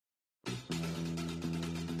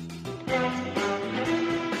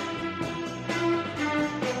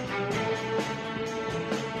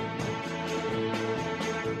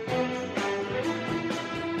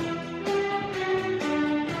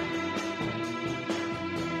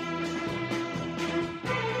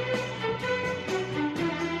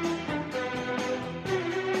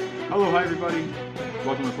Hello, hi everybody.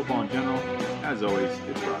 Welcome to Football in General. As always,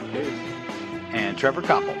 it's Rob Case. And Trevor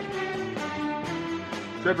Koppel.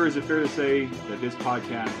 Trevor, is it fair to say that this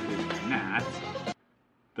podcast is not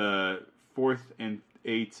the 4th and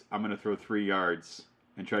 8, I'm going to throw 3 yards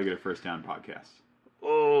and try to get a first down podcast?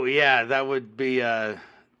 Oh yeah, that would be a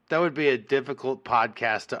difficult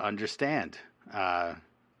podcast to understand. I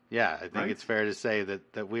think Right? it's fair to say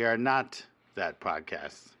that we are not that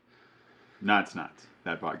podcast. No, it's not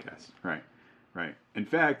that podcast. Right. In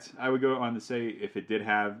fact, I would go on to say if it did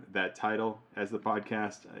have that title as the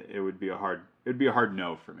podcast, it would be a hard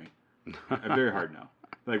no for me. A very hard no.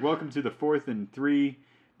 Like, welcome to the 4th and 3.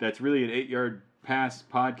 That's really an 8-yard pass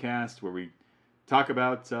podcast where we talk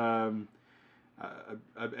about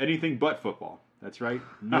anything but football. That's right.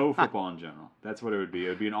 No football in general. That's what it would be. It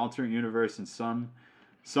would be an alternate universe in some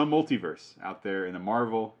multiverse out there in the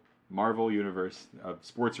Marvel universe of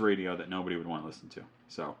sports radio that nobody would want to listen to.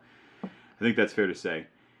 So I think that's fair to say.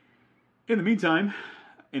 In the meantime,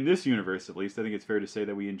 in this universe at least, I think it's fair to say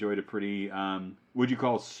that we enjoyed a pretty, would you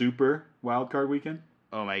call super wildcard weekend?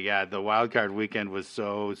 Oh my God, the wildcard weekend was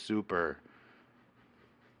so super.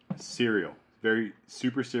 Serial. Very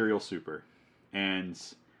super serial super. And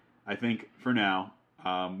I think for now,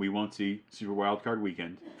 we won't see super wildcard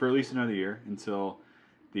weekend for at least another year until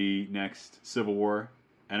the next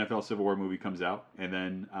NFL Civil War movie comes out, and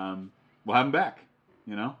then we'll have them back,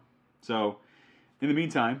 you know? So, in the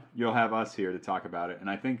meantime, you'll have us here to talk about it. And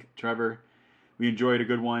I think, Trevor, we enjoyed a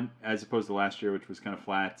good one, as opposed to last year, which was kind of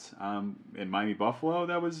flat. In Miami-Buffalo,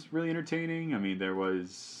 that was really entertaining. I mean, there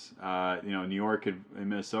was, New York and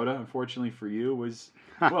Minnesota, unfortunately for you, was,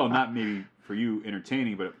 well, not maybe for you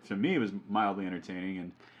entertaining, but to me it was mildly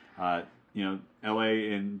entertaining. And,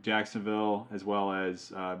 L.A. and Jacksonville, as well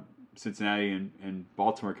as Cincinnati and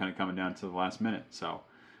Baltimore kind of coming down to the last minute. So,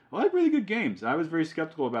 I like really good games. I was very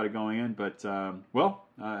skeptical about it going in, but,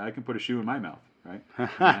 I can put a shoe in my mouth, right?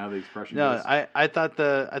 How the expression goes. I thought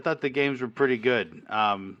the games were pretty good.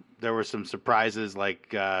 There were some surprises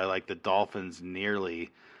like the Dolphins nearly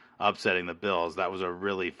upsetting the Bills. That was a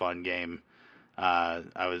really fun game. I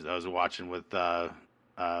was watching with a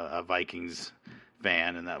Vikings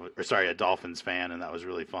fan, and a Dolphins fan, and that was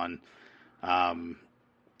really fun.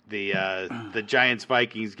 The Giants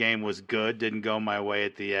Vikings game was good. Didn't go my way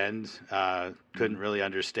at the end. Couldn't really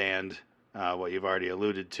understand what you've already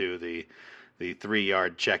alluded to, the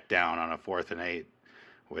 3-yard check down on a 4th and 8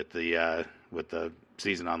 with the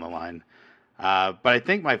season on the line. But I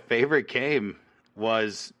think my favorite game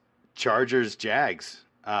was Chargers Jags.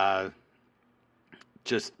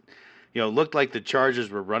 Looked like the Chargers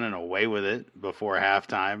were running away with it before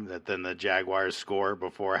halftime. That then the Jaguars score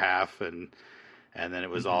before half, and then it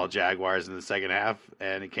was all Jaguars in the second half,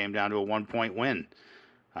 and it came down to a 1-point win.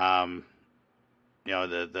 The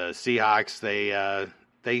Seahawks,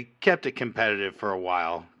 they kept it competitive for a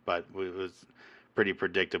while, but it was pretty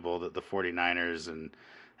predictable that the 49ers and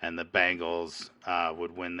the Bengals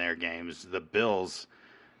would win their games. The Bills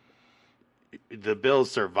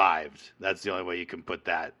survived. That's the only way you can put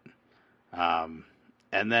that. And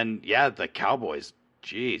then, the Cowboys,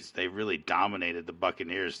 geez, they really dominated the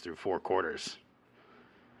Buccaneers through 4 quarters.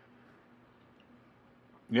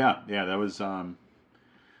 Yeah, that was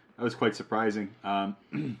quite surprising.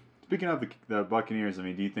 Speaking of the Buccaneers, I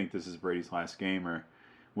mean, do you think this is Brady's last game, or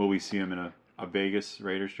will we see him in a Vegas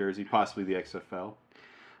Raiders jersey, possibly the XFL?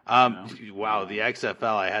 Wow, the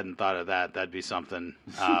XFL, I hadn't thought of that. That'd be something.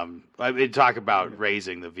 I mean, talk about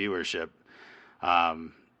raising the viewership.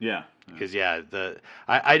 Because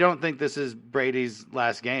I don't think this is Brady's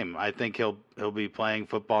last game. I think he'll be playing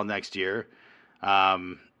football next year.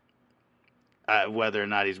 Whether or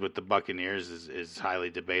not he's with the Buccaneers is highly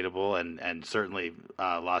debatable, and certainly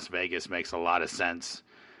Las Vegas makes a lot of sense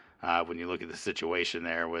when you look at the situation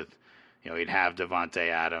there. With he'd have Devontae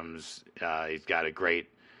Adams. He's got a great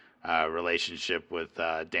relationship with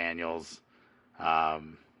Daniels.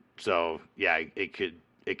 It could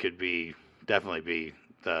definitely be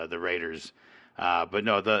the Raiders. But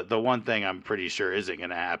no, the one thing I'm pretty sure isn't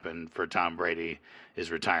going to happen for Tom Brady is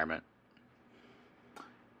retirement.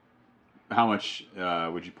 How much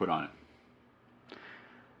would you put on it?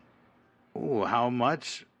 Oh, how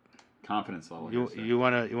much? Confidence level. You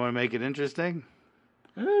want to make it interesting?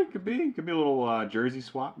 It could be a little jersey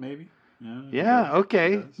swap, maybe. Yeah.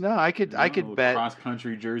 Okay. No, I could bet cross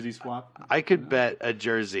country jersey swap. I could bet a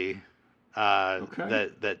jersey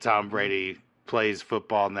that Tom Brady plays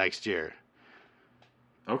football next year.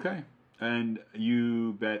 Okay, and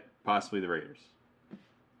you bet possibly the Raiders.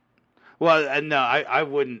 Well, no, I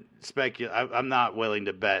wouldn't speculate. I'm not willing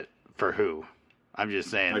to bet for who. I'm just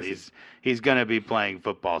saying he's going to be playing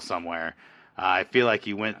football somewhere. I feel like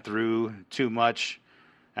he went through too much.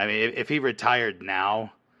 I mean, if he retired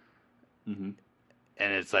now, Mm-hmm.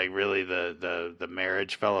 and it's like really the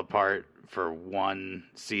marriage fell apart for one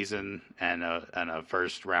season and a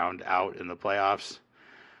first round out in the playoffs.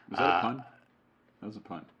 Was that a pun? That was a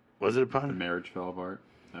pun. Was it a The pun? marriage fell apart.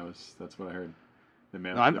 That's what I heard.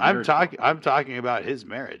 I'm talking about his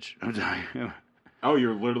marriage. I'm talking. Oh,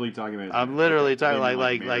 you're literally talking about. I'm literally talking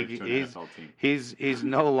like like he's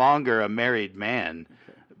no longer a married man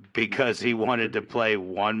because he wanted to play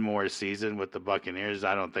one more season with the Buccaneers.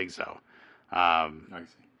 I don't think so. I see.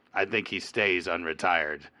 I think he stays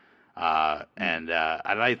unretired, and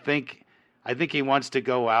I think he wants to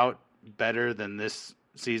go out better than this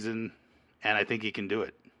season, and I think he can do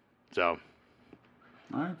it. So,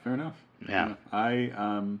 all right, fair enough. Yeah.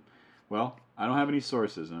 Well, I don't have any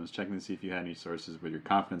sources, and I was checking to see if you had any sources with your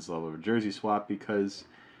confidence level of a jersey swap because,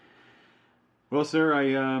 well, sir,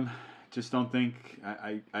 I just don't think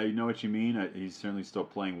I know what you mean. He's certainly still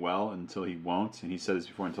playing well until he won't, and he said this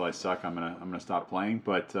before: until I suck, I'm gonna stop playing.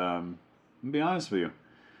 But I'm gonna be honest with you,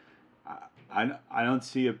 I don't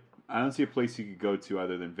see a place he could go to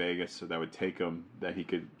other than Vegas, so that would take him that he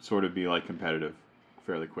could sort of be like competitive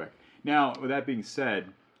fairly quick. Now, with that being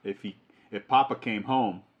said, if Papa came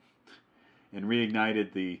home and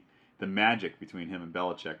reignited the magic between him and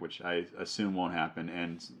Belichick, which I assume won't happen,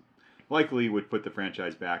 and likely would put the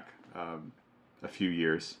franchise back a few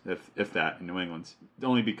years, if that, in New England,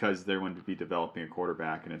 only because they're going to be developing a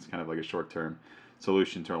quarterback, and it's kind of like a short-term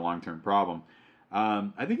solution to a long-term problem.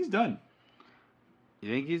 I think he's done. You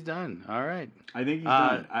think he's done? All right. I think he's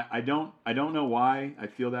done. I don't know why I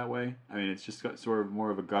feel that way. I mean, it's just got sort of more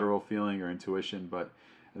of a guttural feeling or intuition, but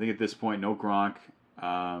I think at this point, no Gronk.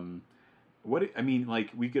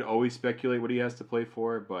 We could always speculate what he has to play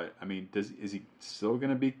for, but I mean, is he still going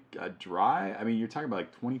to be dry? I mean, you're talking about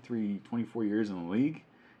like 23, 24 years in the league.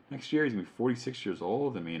 Next year, he's going to be 46 years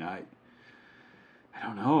old. I mean, I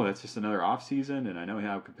don't know. That's just another off season, and I know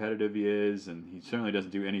how competitive he is, and he certainly doesn't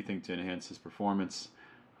do anything to enhance his performance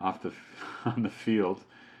on the field.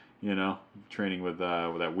 You know, training with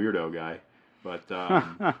that weirdo guy, but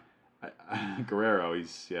Guerrero,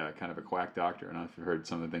 he's kind of a quack doctor. I don't know if you've heard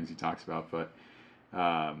some of the things he talks about, but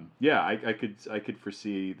I could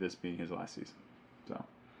foresee this being his last season. So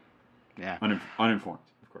yeah, uninformed,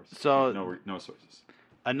 of course. So no sources.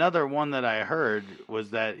 Another one that I heard was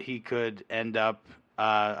that he could end up.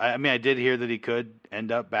 I did hear that he could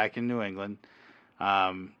end up back in New England,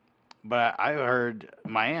 but I heard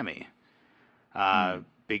Miami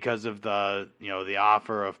because of the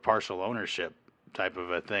offer of partial ownership type of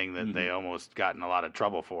a thing that they almost got in a lot of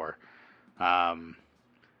trouble for. And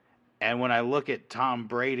when I look at Tom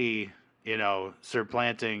Brady,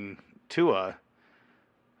 supplanting Tua,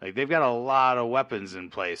 like they've got a lot of weapons in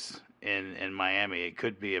place in Miami. It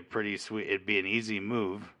could be it'd be an easy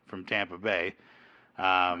move from Tampa Bay.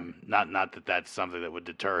 Not that that's something that would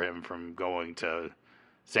deter him from going to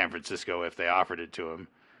San Francisco if they offered it to him.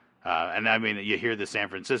 And I mean, you hear the San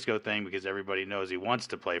Francisco thing because everybody knows he wants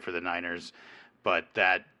to play for the Niners, but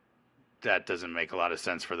that doesn't make a lot of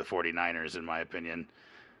sense for the 49ers, in my opinion.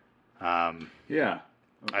 Yeah.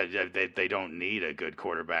 They don't need a good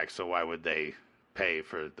quarterback, so why would they pay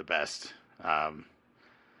for the best?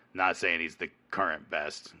 Not saying he's the current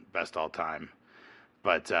best all time,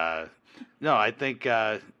 but no, I think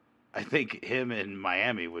him in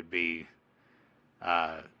Miami would be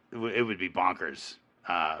it would be bonkers,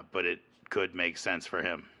 but it could make sense for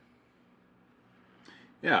him.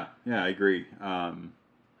 Yeah, I agree.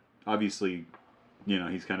 Obviously,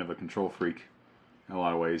 he's kind of a control freak in a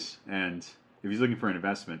lot of ways, and if he's looking for an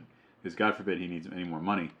investment, because God forbid he needs any more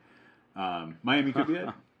money, Miami could be it.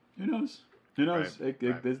 Who knows? Right.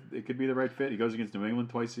 It could be the right fit. He goes against New England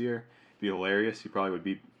twice a year. It'd be hilarious. He probably would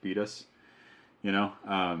beat us.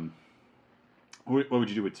 What would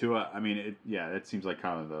you do with Tua? I mean, that seems like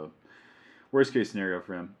kind of the worst case scenario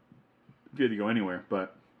for him if he had to go anywhere.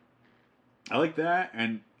 But I like that,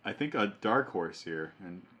 and I think a dark horse here,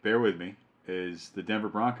 and bear with me, is the Denver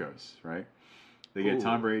Broncos. Right? They get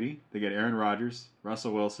Tom Brady, they get Aaron Rodgers,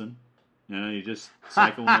 Russell Wilson. You just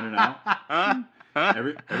cycle in and out.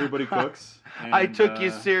 Everybody cooks. And, I took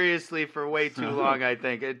you seriously for way too long, I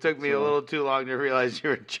think. It took me a little too long to realize you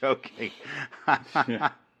were joking. Yeah.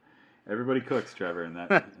 Everybody cooks, Trevor, in that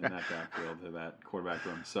backfield, in that quarterback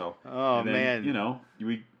room. So, man.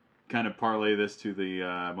 We kind of parlay this to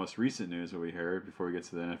the most recent news that we heard before we get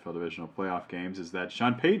to the NFL divisional playoff games is that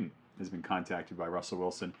Sean Payton has been contacted by Russell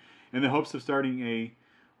Wilson in the hopes of starting a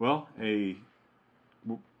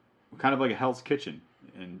kind of like a Hell's Kitchen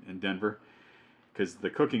in Denver. because the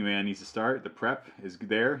cooking man needs to start. The prep is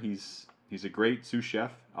there. He's a great sous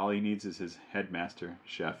chef. All he needs is his headmaster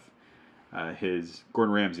chef, his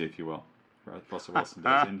Gordon Ramsay, if you will. Russell Wilson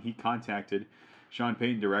does, and he contacted Sean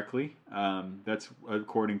Payton directly. That's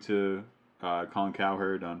according to Colin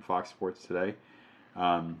Cowherd on Fox Sports today.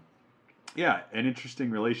 Yeah, an interesting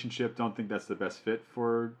relationship. Don't think that's the best fit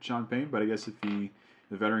for Sean Payton, but I guess if the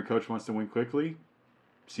veteran coach wants to win quickly,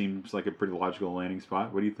 seems like a pretty logical landing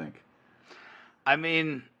spot. What do you think? I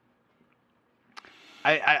mean,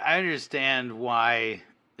 I understand why.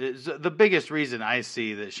 The biggest reason I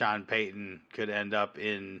see that Sean Payton could end up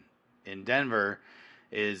in Denver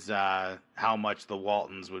is how much the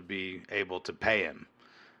Waltons would be able to pay him.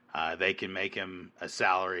 They can make him a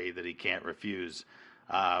salary that he can't refuse.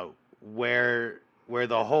 Where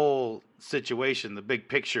the whole situation, the big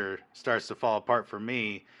picture, starts to fall apart for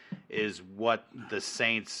me is what the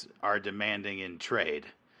Saints are demanding in trade.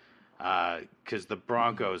 Because the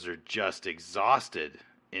Broncos are just exhausted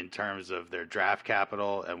in terms of their draft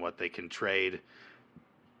capital and what they can trade.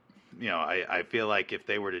 You know, I feel like if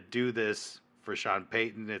they were to do this for Sean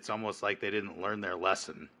Payton, it's almost like they didn't learn their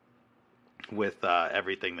lesson with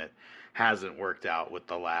everything that hasn't worked out with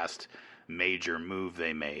the last major move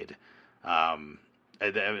they made.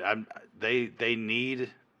 They need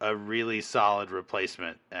a really solid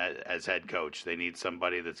replacement as head coach. They need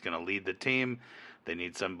somebody that's going to lead the team. They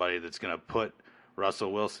need somebody that's going to put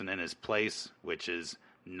Russell Wilson in his place, which is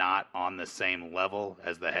not on the same level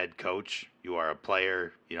as the head coach. You are a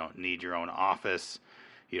player. You don't need your own office.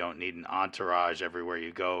 You don't need an entourage everywhere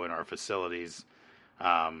you go in our facilities.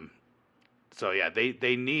 So yeah,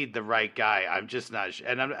 they need the right guy. I'm just not,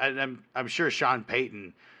 and I'm sure Sean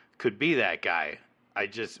Payton could be that guy.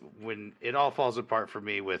 When it all falls apart for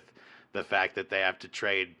me with the fact that they have to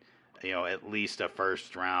trade, you know, at least a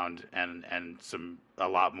first round and a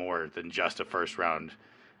lot more than just a first round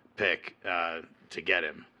pick to get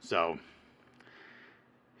him. So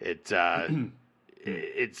it's a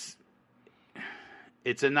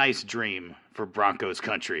nice dream for Broncos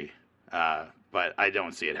country, but I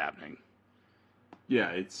don't see it happening. Yeah,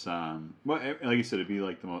 it's well, like you said, it'd be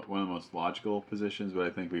like one of the most logical positions, but I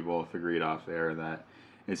think we both agreed off air that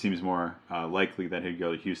it seems more likely that he'd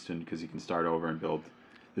go to Houston because he can start over and build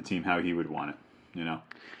the team how he would want it, you know,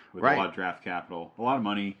 with right. A lot of draft capital, a lot of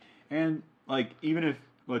money, and like even if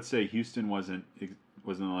let's say Houston wasn't the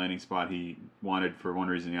landing spot he wanted for one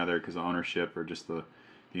reason or the other because of ownership or just the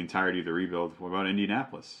entirety of the rebuild. What about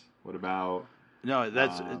Indianapolis? What about No,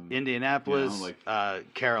 that's Indianapolis, you know,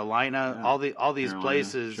 Carolina, yeah, all these Carolina,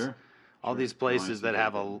 places, sure. These places that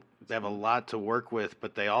have a lot to work with,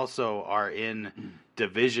 but they also are in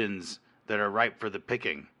divisions that are ripe for the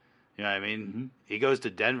picking. You know what I mean? Mm-hmm. He goes to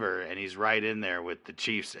Denver and he's right in there with the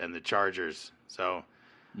Chiefs and the Chargers. So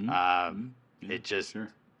Yeah, it just sure.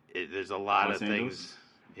 There's a lot Los of Angeles? things.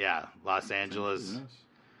 Yeah, Los Angeles. Yes.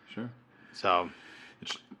 Sure. So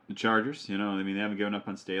The Chargers, you know, I mean, they haven't given up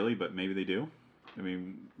on Staley, but maybe they do. I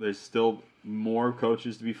mean, there's still more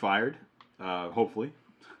coaches to be fired, hopefully,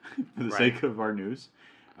 for the sake of our news.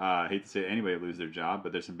 I hate to say anybody lose their job,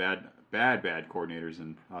 but there's some bad coordinators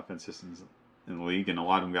and offense systems in the league, and a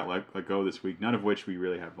lot of them got let go this week, none of which we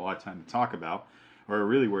really have a lot of time to talk about, or are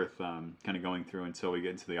really worth kind of going through until we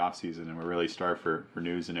get into the offseason and we're really starved for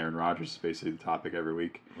news, and Aaron Rodgers is basically the topic every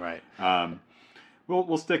week. Right.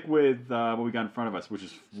 We'll stick with what we got in front of us, which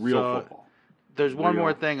is real football. There's one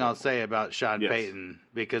more thing I'll say about Sean Yes. Payton,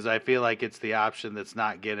 because I feel like it's the option that's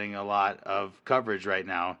not getting a lot of coverage right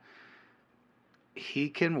now. He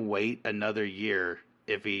can wait another year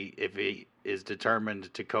if he is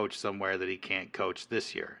determined to coach somewhere that he can't coach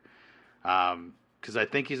this year. Because I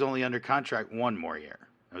think he's only under contract one more year.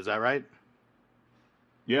 Is that right?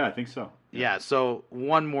 Yeah, I think so. Yeah, so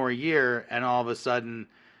one more year, and all of a sudden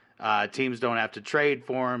teams don't have to trade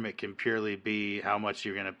for him. It can purely be how much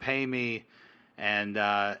you're going to pay me.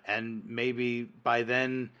 And maybe by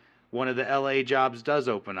then one of the LA jobs does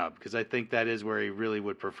open up, because I think that is where he really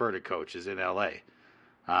would prefer to coach, is in LA.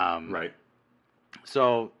 Right.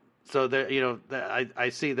 So there, you know, I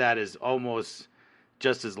see that as almost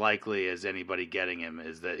just as likely as anybody getting him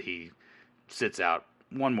is that he sits out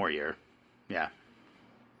one more year. Yeah.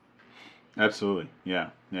 Absolutely. Yeah.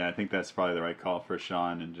 I think that's probably the right call for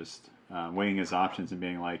Sean, and just weighing his options and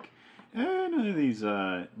being like, none of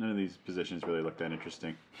these positions really look that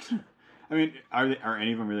interesting. I mean, are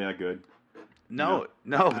any of them really that good? No,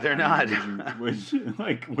 they're not.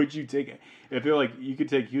 Would you take it? I feel like you could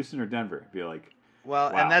take Houston or Denver. I feel like.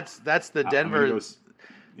 Well, wow. and that's the Denver.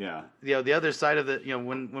 Yeah. You know, the other side of the, you know,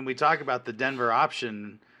 when we talk about the Denver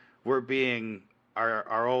option, we're being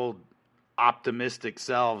our old optimistic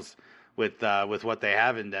selves with what they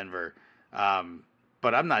have in Denver.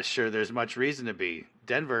 But I'm not sure there's much reason to be.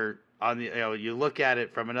 Denver, you look at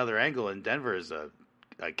it from another angle, and Denver is a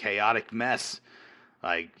chaotic mess.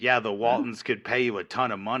 Like, yeah, the Waltons could pay you a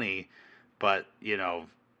ton of money, but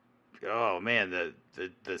oh man,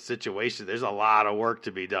 the situation. There's a lot of work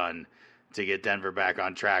to be done to get Denver back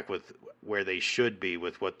on track with where they should be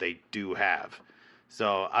with what they do have.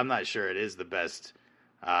 So I'm not sure it is the best,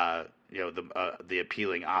 the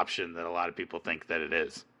appealing option that a lot of people think that it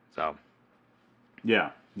is. So.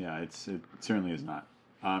 Yeah, it certainly is not.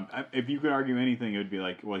 If you could argue anything, it would be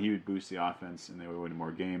like, well, he would boost the offense and they would win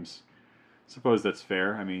more games. Suppose that's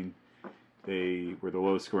fair. I mean, they were the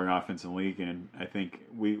lowest scoring offense in the league, and I think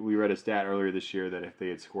we read a stat earlier this year that if they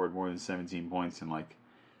had scored more than 17 points in like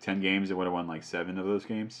 10 games, they would have won like 7 of those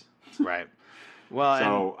games. Right. Well,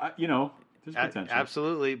 so there's potential.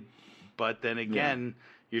 Absolutely, but then again,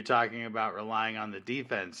 you're talking about relying on the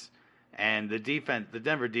defense. And the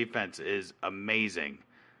Denver defense is amazing.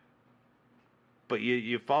 But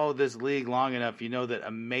you follow this league long enough, you know that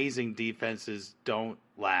amazing defenses don't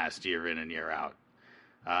last year in and year out.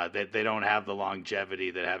 That they don't have the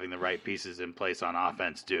longevity that having the right pieces in place on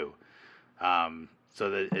offense do. So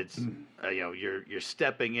that it's you're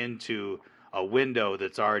stepping into a window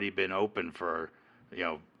that's already been open for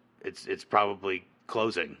it's probably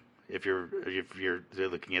closing if you're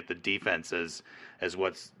looking at the defense as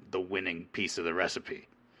what's the winning piece of the recipe.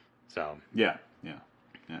 So yeah.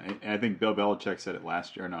 I think Bill Belichick said it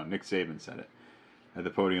last year. No, Nick Saban said it at the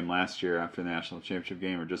podium last year after the national championship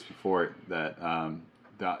game or just before it that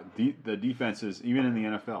the defenses, even in the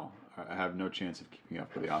NFL, have no chance of keeping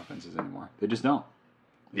up with the offenses anymore. They just don't.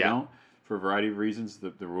 They don't, for a variety of reasons.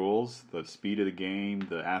 The rules, the speed of the game,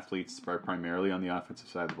 the athletes are primarily on the offensive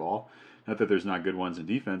side of the ball. Not that there's not good ones in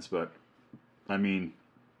defense, but I mean,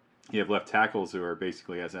 you have left tackles who are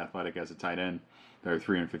basically as athletic as a tight end that are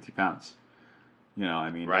 350 pounds.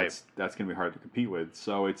 Right. That's going to be hard to compete with.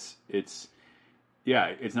 So it's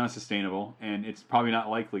not sustainable, and it's probably not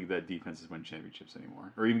likely that defenses win championships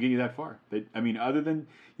anymore, or even get you that far. Other than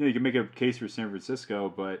you can make a case for San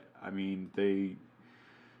Francisco, but they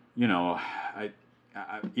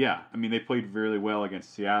played really well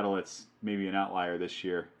against Seattle. It's maybe an outlier this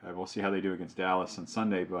year. We'll see how they do against Dallas on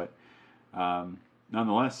Sunday, but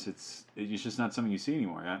nonetheless, it's just not something you see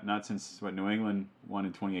anymore. Not since New England won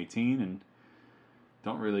in 2018, and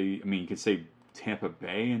don't really. You could say Tampa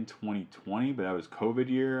Bay in 2020, but that was COVID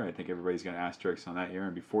year. I think everybody's got asterisks on that year.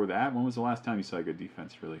 And before that, when was the last time you saw a good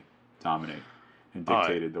defense really dominate and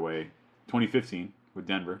dictated the way? 2015 with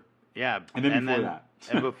Denver. Yeah, and then before that,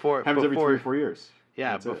 and before happens every 3 or 4 years.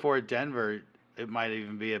 Yeah, before Denver, it might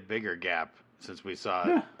even be a bigger gap since we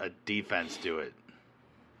saw a defense do it.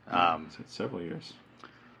 It's several years.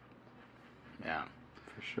 Yeah,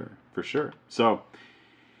 for sure. So.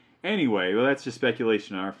 Anyway, well, that's just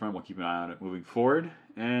speculation on our front. We'll keep an eye on it moving forward.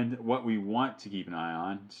 And what we want to keep an eye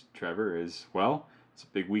on, Trevor, is, it's a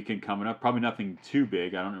big weekend coming up. Probably nothing too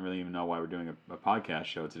big. I don't really even know why we're doing a podcast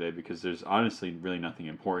show today because there's honestly really nothing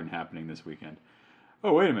important happening this weekend.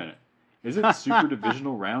 Oh, wait a minute. Is it Super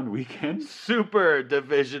Divisional Round weekend? Super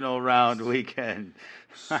Divisional Round weekend.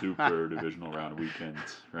 Super Divisional Round weekend,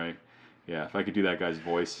 right? Yeah, if I could do that guy's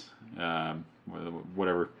voice,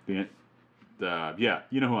 whatever. You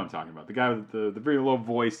know who I'm talking about. The guy with the very low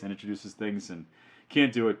voice and introduces things and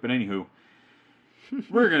can't do it. But anywho,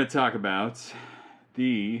 we're going to talk about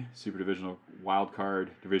the Super Divisional Wild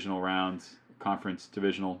Card Divisional Rounds Conference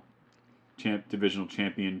Divisional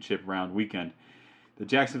Championship Round weekend. The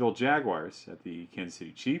Jacksonville Jaguars at the Kansas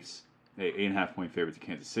City Chiefs. 8.5 point favorite to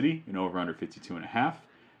Kansas City, and over under 52.5.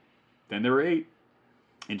 Then there were 8,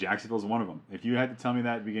 and Jacksonville's one of them. If you had to tell me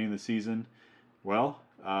that at the beginning of the season,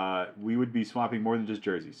 we would be swapping more than just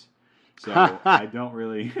jerseys. So I don't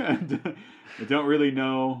really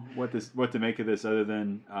know what to make of this other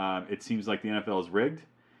than it seems like the NFL is rigged,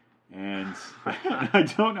 and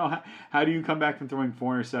I don't know how do you come back from throwing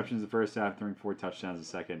 4 interceptions the first half, throwing 4 touchdowns the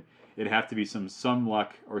second. It'd have to be some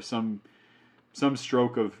luck or some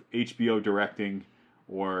stroke of HBO directing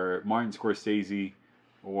or Martin Scorsese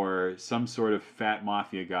or some sort of fat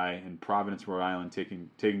mafia guy in Providence, Rhode Island,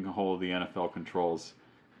 taking a hold of the NFL controls.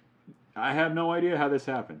 I have no idea how this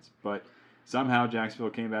happens, but somehow Jacksonville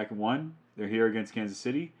came back and won. They're here against Kansas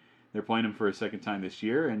City. They're playing them for a second time this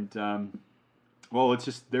year, and they're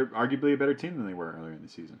arguably a better team than they were earlier in the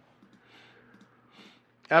season.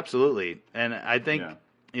 Absolutely, and I think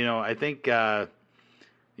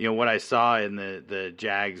what I saw in the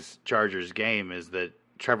Jags Chargers game is that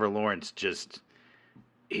Trevor Lawrence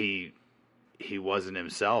he wasn't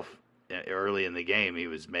himself early in the game. He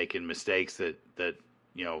was making mistakes that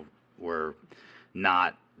were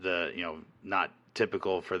not not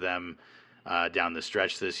typical for them down the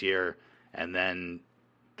stretch this year. And then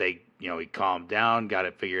he calmed down, got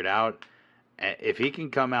it figured out. If he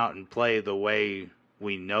can come out and play the way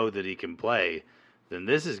we know that he can play, then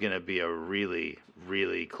this is going to be a really,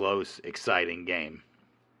 really close, exciting game.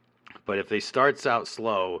 But if he starts out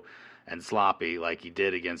slow and sloppy like he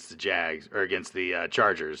did against the Jags or against the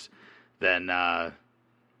Chargers, then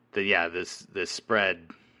this spread,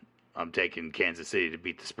 I'm taking Kansas City to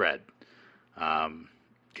beat the spread.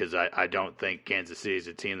 Because I don't think Kansas City is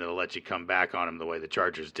a team that'll let you come back on them the way the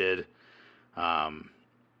Chargers did.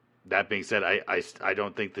 That being said, I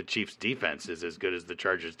don't think the Chiefs' defense is as good as the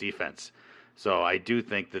Chargers' defense. So I do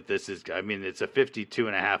think that it's a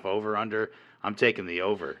 52.5 over-under. I'm taking the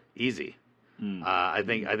over. Easy. I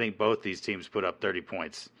think both these teams put up 30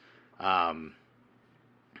 points. I'm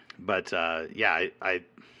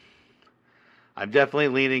definitely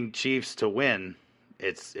leaning Chiefs to win.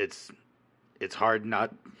 It's hard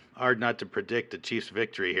not to predict a Chiefs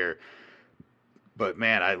victory here. But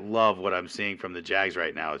man, I love what I'm seeing from the Jags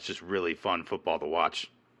right now. It's just really fun football to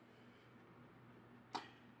watch.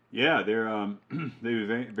 Yeah, they're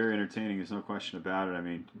very, very entertaining. There's no question about it. I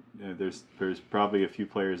mean, there's probably a few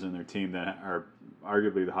players in their team that are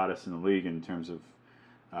arguably the hottest in the league in terms of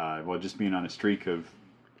just being on a streak of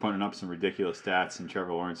putting up some ridiculous stats, and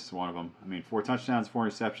Trevor Lawrence is one of them. I mean, 4 touchdowns, 4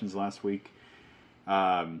 interceptions last week.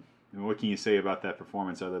 What can you say about that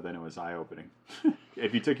performance other than it was eye-opening?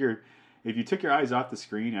 If you took your eyes off the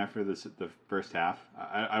screen after the first half,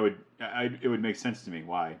 it would make sense to me.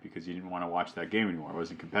 Why? Because you didn't want to watch that game anymore. It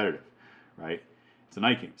wasn't competitive, right? It's a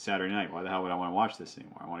night game, Saturday night. Why the hell would I want to watch this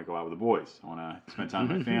anymore? I want to go out with the boys. I want to spend time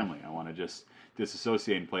with my family. I want to just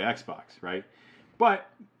disassociate and play Xbox, right? But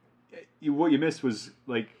what you missed was,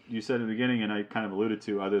 like you said in the beginning, and I kind of alluded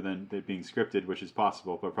to, other than it being scripted, which is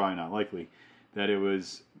possible but probably not likely, that it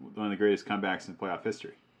was one of the greatest comebacks in playoff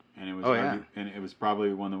history. And it was and it was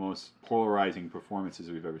probably one of the most polarizing performances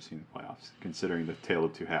we've ever seen in the playoffs, considering the tale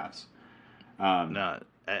of two halves. And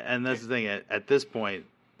that's the thing. At this point,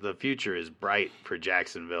 the future is bright for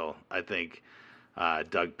Jacksonville. I think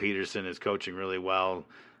Doug Peterson is coaching really well.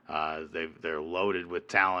 They're loaded with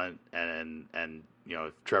talent, and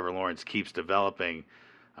if Trevor Lawrence keeps developing,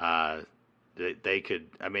 they could.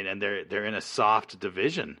 I mean, and they're in a soft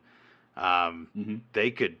division.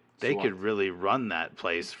 They could really run that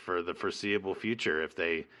place for the foreseeable future if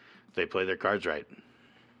they play their cards right.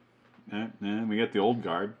 And we got the old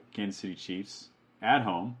guard, Kansas City Chiefs, at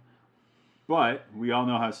home. But we all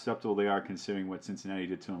know how susceptible they are considering what Cincinnati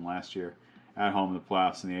did to them last year at home in the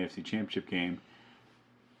playoffs in the AFC Championship game.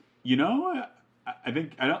 I don't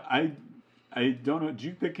know. Did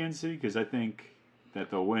you pick Kansas City? Because I think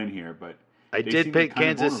that they'll win here. But I did pick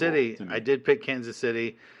Kansas City.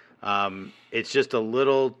 It's just a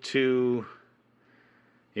little too,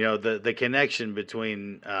 the connection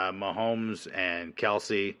between Mahomes and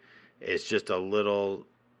Kelsey is just a little,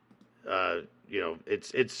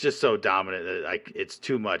 it's just so dominant that it's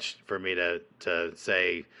too much for me to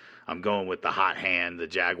say I'm going with the hot hand. The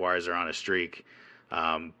Jaguars are on a streak,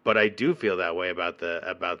 but I do feel that way about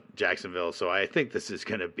Jacksonville. So I think this is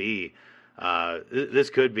going to be,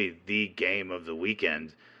 this could be the game of the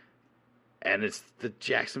weekend. And it's the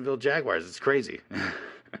Jacksonville Jaguars. It's crazy.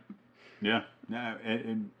 Yeah.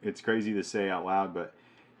 And it's crazy to say out loud, but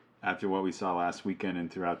after what we saw last weekend and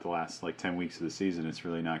throughout the last 10 weeks of the season, it's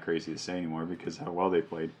really not crazy to say anymore because how well they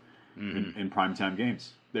played in primetime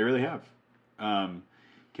games. They really have.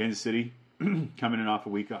 Kansas City coming in off a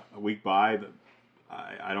week bye.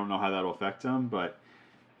 I don't know how that will affect them, but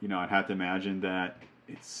I'd have to imagine that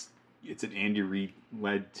it's an Andy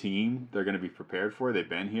Reid-led team. They're going to be prepared for it. They've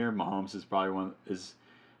been here. Mahomes is probably is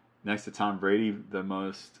next to Tom Brady, the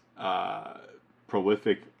most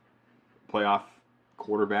prolific playoff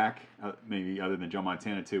quarterback, maybe other than Joe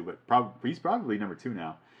Montana too. But he's probably number 2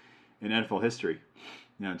 now in NFL history.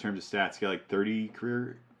 In terms of stats, he got 30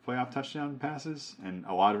 career playoff touchdown passes, and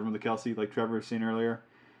a lot of them to Kelsey, like Trevor was saying earlier.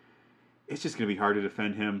 It's just going to be hard to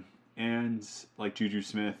defend him. And like Juju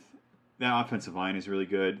Smith, that offensive line is really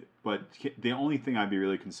good. But the only thing I'd be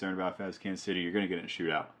really concerned about if I was Kansas City, you're going to get in a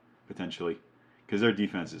shootout, potentially. Because their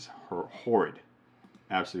defense is horrid.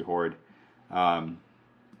 Absolutely horrid. I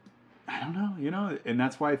don't know, and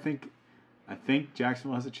that's why I think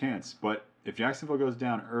Jacksonville has a chance. But if Jacksonville goes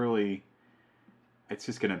down early, it's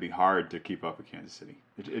just going to be hard to keep up with Kansas City.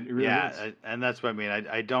 It really is. And that's what I mean.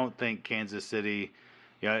 I don't think Kansas City,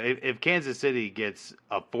 if Kansas City gets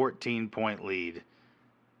a 14-point lead,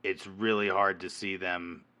 it's really hard to see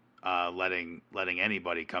them letting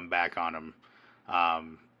anybody come back on them.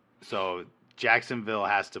 So Jacksonville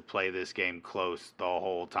has to play this game close the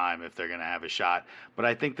whole time if they're going to have a shot. But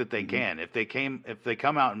I think that they can. If they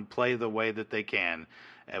come out and play the way that they can,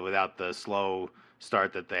 without the slow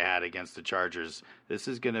start that they had against the Chargers, this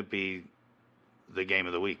is going to be the game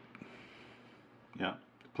of the week. Yeah,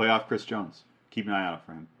 playoff Chris Jones. Keep an eye out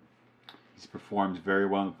for him. He's performed very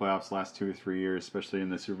well in the playoffs the last 2 or 3 years, especially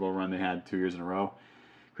in the Super Bowl run they had 2 years in a row.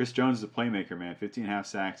 Chris Jones is a playmaker, man. 15.5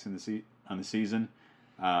 sacks on the season.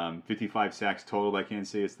 55 sacks total by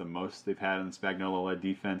Kansas City. It's the most they've had in the Spagnuolo-led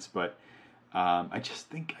defense. But I just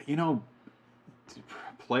think, playoff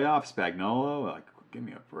Spagnuolo, like, give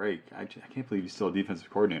me a break. I can't believe he's still a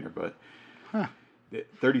defensive coordinator. But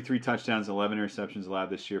 33 touchdowns, 11 interceptions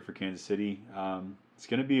allowed this year for Kansas City. It's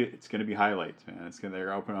gonna be highlights, man.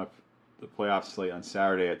 They're opening up the playoff slate on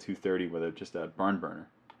Saturday at 2:30 with just a barn burner.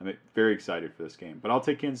 I'm very excited for this game, but I'll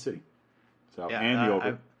take Kansas City. So and the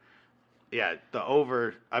over. The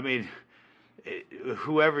over. I mean,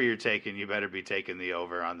 whoever you're taking, you better be taking the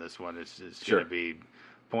over on this one. It's sure. Going to be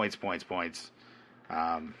points.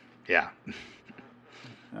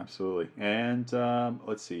 Absolutely. And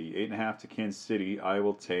let's see, 8.5 to Kansas City. I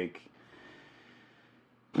will take.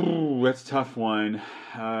 Ooh, that's a tough one.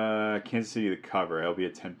 Kansas City to cover. It'll be a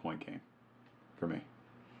 10-point game for me.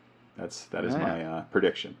 That is my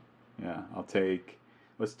prediction. Yeah, I'll take.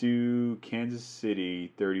 Let's do Kansas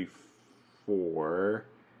City 34,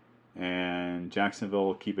 and Jacksonville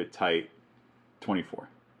will keep it tight 24.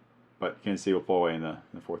 But Kansas City will pull away in the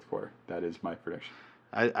fourth quarter. That is my prediction.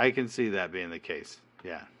 I can see that being the case.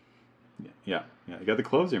 Yeah. You got the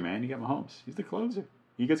closer, man. You got Mahomes. He's the closer.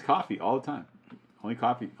 He gets coffee all the time. Only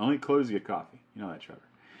closers get coffee. You know that, Trevor.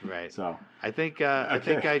 Right. So I think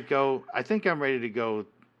I'd go. I think I'm ready to go,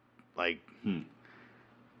 like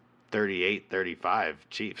 38-35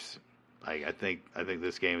 Chiefs. Like I think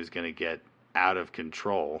this game is going to get out of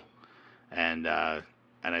control, and I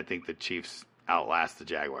think the Chiefs outlast the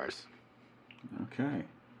Jaguars. Okay.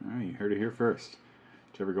 All right. You heard it here first.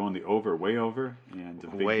 Trevor going the over, way over, and a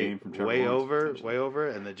big game from Trevor. Way over,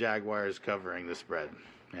 and the Jaguars covering the spread.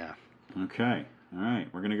 Yeah. Okay. All right.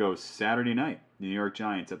 We're going to go Saturday night. New York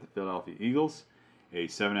Giants at the Philadelphia Eagles. A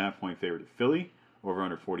 7.5-point favorite to Philly. Over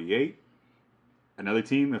under 48. Another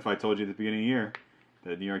team, if I told you at the beginning of the year,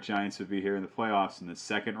 the New York Giants would be here in the playoffs in the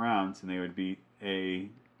second round, and they would beat a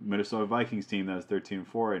Minnesota Vikings team that was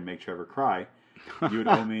 13-4 and make Trevor cry, you would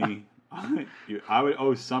owe me... I would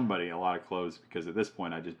owe somebody a lot of clothes because at this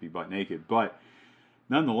point I'd just be butt naked. But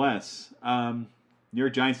nonetheless, New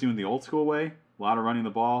York Giants doing the old school way. A lot of running the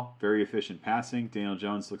ball, very efficient passing. Daniel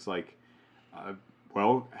Jones looks like, I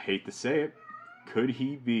hate to say it, could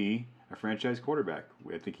he be a franchise quarterback?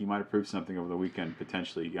 I think he might have proved something over the weekend,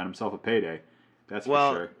 potentially. He got himself a payday. That's for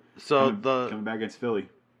sure. So coming back against Philly.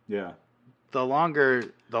 Yeah. The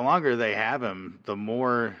longer they have him, the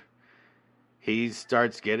more he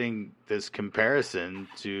starts getting this comparison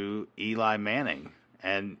to Eli Manning.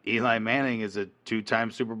 And Eli Manning is a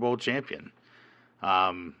 2-time Super Bowl champion.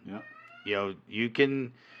 You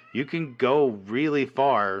can go really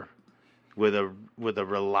far with a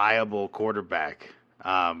reliable quarterback.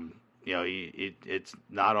 It's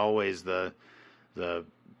not always the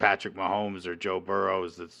Patrick Mahomes or Joe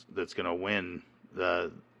Burrows that's going to win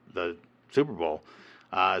the Super Bowl.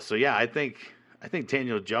 I think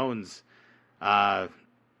Daniel Jones,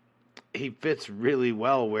 he fits really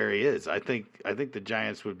well where he is. I think the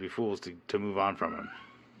Giants would be fools to move on from him.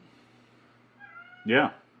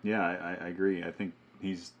 Yeah, I agree. I think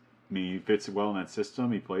he fits well in that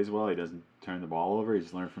system. He plays well. He doesn't turn the ball over.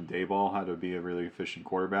 He's learned from Daboll how to be a really efficient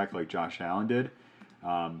quarterback like Josh Allen did.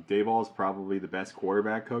 Daboll is probably the best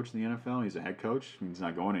quarterback coach in the NFL. He's a head coach. He's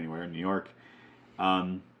not going anywhere in New York.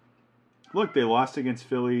 Look, they lost against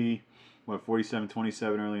Philly,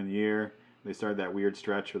 47-27 early in the year. They started that weird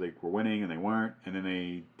stretch where they were winning and they weren't, and then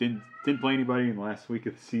they didn't play anybody in the last week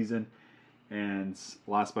of the season and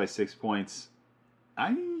lost by 6 points.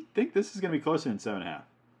 I think this is going to be closer than 7.5.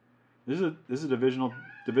 This is divisional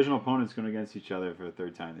opponents going against each other for the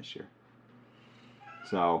third time this year.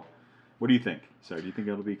 So, what do you think? So, do you think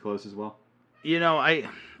it'll be close as well? I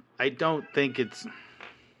don't think it's.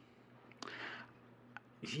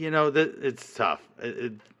 It's tough.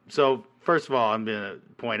 So, first of all, I'm going to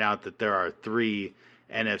point out that there are 3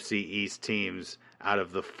 NFC East teams out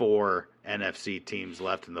of the 4 NFC teams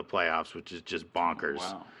left in the playoffs, which is just bonkers. Oh,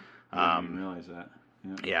 wow. I didn't even realize that.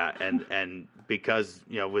 Yeah, and because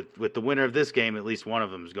with the winner of this game, at least one of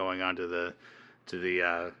them is going on to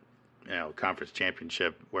the conference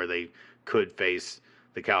championship where they could face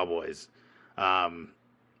the Cowboys.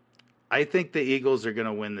 I think the Eagles are going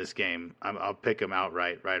to win this game. I'll pick them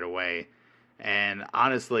outright right away. And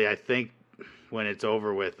honestly, I think when it's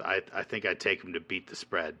over with, I think I'd take them to beat the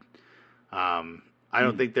spread. I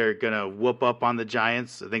don't think they're going to whoop up on the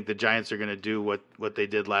Giants. I think the Giants are going to do what they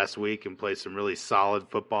did last week and play some really solid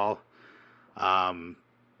football.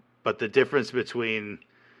 But the difference between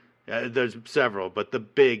there's several, but the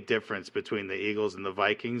big difference between the Eagles and the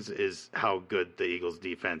Vikings is how good the Eagles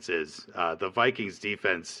defense is. The Vikings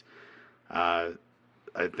defense, I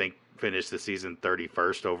think, finished the season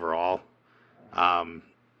 31st overall.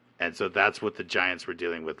 And so that's what the Giants were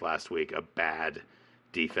dealing with last week, a bad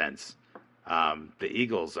defense. The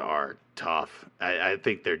Eagles are tough. I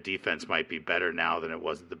think their defense might be better now than it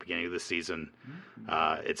was at the beginning of the season.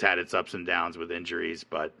 It's had its ups and downs with injuries,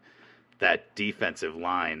 but that defensive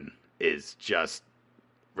line is just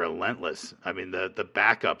relentless. I mean, the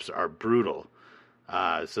backups are brutal.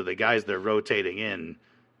 So the guys they're rotating in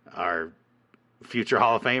are future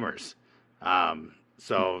Hall of Famers.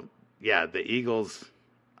 So, yeah, the Eagles,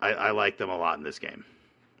 I like them a lot in this game.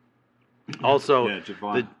 Also,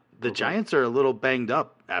 the Giants are a little banged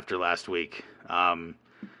up after last week. Their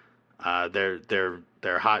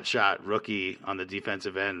hotshot rookie on the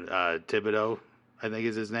defensive end, Thibodeau, I think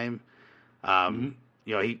is his name.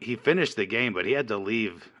 You know, he finished the game, but he had to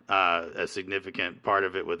leave a significant part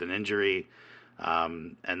of it with an injury.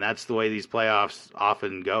 And that's the way these playoffs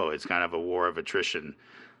often go. It's kind of a war of attrition.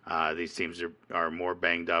 These teams are more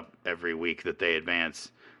banged up every week that they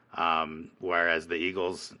advance. Whereas the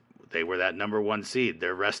Eagles, they were that number one seed.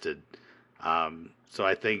 They're rested. So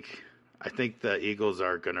I think the Eagles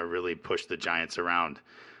are going to really push the Giants around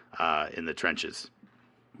in the trenches.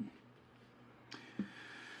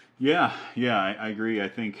 Yeah, I agree. I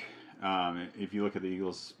think if you look at the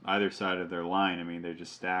Eagles, either side of their line, I mean, they're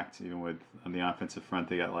just stacked. Even with on the offensive front,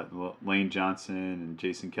 they got Lane Johnson and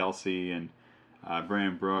Jason Kelsey and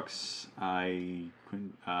Brandon Brooks.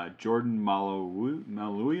 Jordan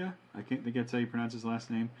Maluia. I can't think that's how you pronounce his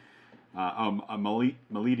last name.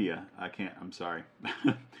 Malidia. I'm sorry.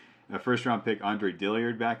 A first-round pick, Andre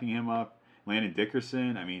Dillard, backing him up. Landon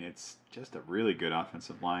Dickerson. I mean, it's just a really good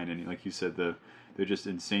offensive line. And like you said, they're just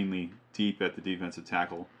insanely deep at the defensive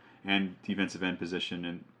tackle and defensive end position.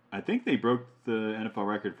 And I think they broke the NFL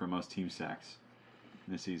record for most team sacks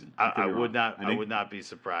in the season. I would not be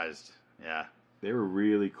surprised. Yeah. They were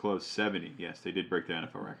really close. 70. Yes, they did break the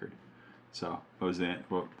NFL record. So that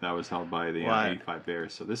was held by the 85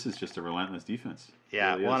 Bears. So this is just a relentless defense.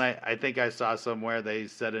 Yeah, really I think I saw somewhere they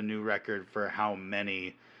set a new record for how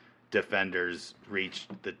many defenders reached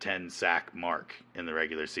the 10 sack mark in the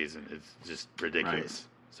regular season. It's just ridiculous.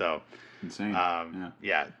 Right. So insane.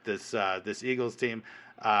 This Eagles team,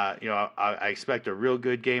 I expect a real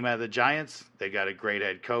good game out of the Giants. They got a great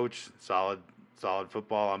head coach, solid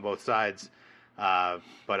football on both sides.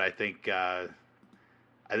 But I think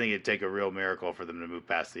it'd take a real miracle for them to move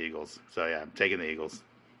past the Eagles. So yeah, I'm taking the Eagles.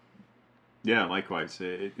 Yeah, likewise.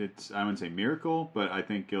 It's I wouldn't say miracle, but I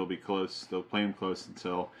think it'll be close. They'll play them close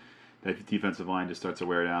until that defensive line just starts to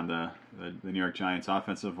wear down the New York Giants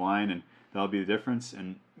offensive line, and that'll be the difference.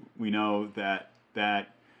 And we know that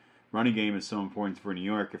running game is so important for New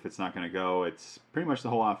York. If it's not going to go, it's pretty much the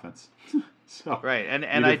whole offense. So right,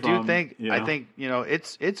 and I think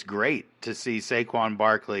it's great to see Saquon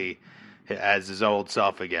Barkley as his old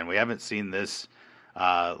self again. We haven't seen this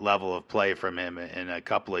level of play from him in a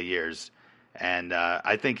couple of years, and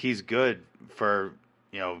I think he's good for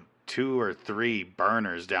 2 or 3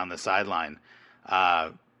 burners down the sideline.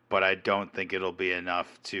 But I don't think it'll be enough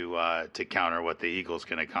to counter what the Eagles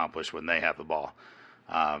can accomplish when they have the ball.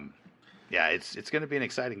 It's going to be an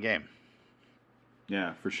exciting game.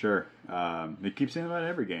 Yeah, for sure. They keep saying about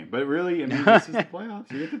every game, but really, I mean, this is the playoffs.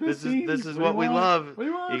 You get the best teams. This is what we love. What do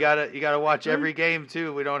you want? You gotta watch every game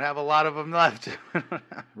too. We don't have a lot of them left.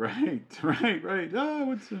 Right. Oh,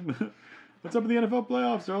 what's up with the NFL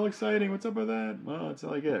playoffs? They're all exciting. What's up with that? Well, that's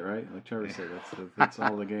all I get, right? Like Trevor said, that's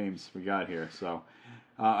all the games we got here. So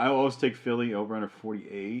I'll always take Philly over under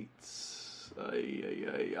 48.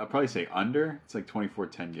 I'll probably say under. It's like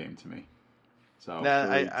 24-10 game to me. So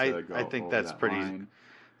I think that's pretty. Line.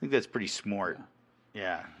 I think that's pretty smart.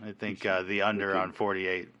 Yeah, I think the under on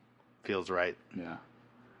 48 feels right. Yeah,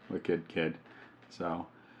 wicked kid. So,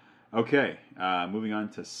 okay, moving on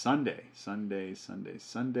to Sunday. The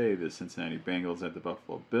Cincinnati Bengals at the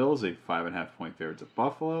Buffalo Bills. A 5.5-point favorites of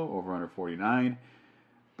Buffalo. Over under 49.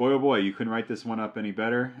 Boy, oh boy, you couldn't write this one up any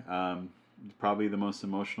better. Probably the most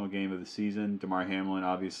emotional game of the season. Damar Hamlin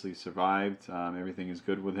obviously survived. Everything is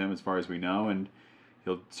good with him as far as we know, and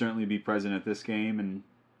he'll certainly be present at this game. And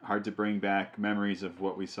hard to bring back memories of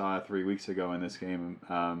what we saw 3 weeks ago in this game.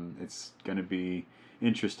 It's going to be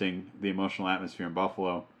interesting, the emotional atmosphere in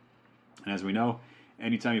Buffalo. And as we know,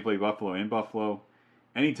 anytime you play Buffalo in Buffalo,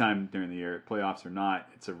 anytime during the year, playoffs or not,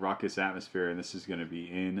 it's a ruckus atmosphere, and this is going to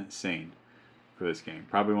be insane for this game.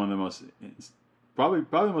 Probably one of the most, probably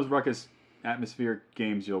the most ruckus atmosphere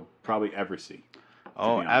games you'll probably ever see.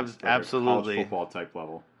 Oh, absolutely. College football type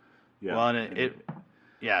level. Yeah. Well, and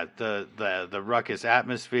the ruckus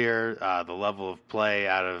atmosphere, the level of play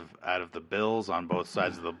out of the Bills on both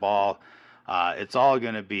sides of the ball, it's all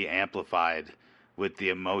going to be amplified with the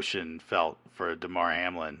emotion felt for Damar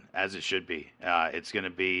Hamlin, as it should be. It's going to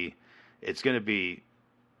be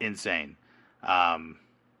insane,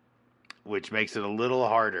 which makes it a little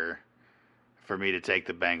harder for me to take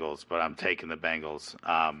the Bengals, but I'm taking the Bengals.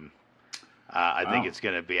 I think it's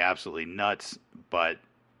going to be absolutely nuts, but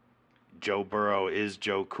Joe Burrow is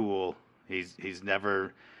Joe Cool. He's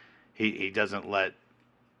never he doesn't let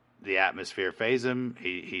the atmosphere phase him.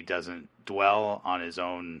 He doesn't dwell on his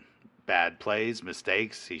own bad plays,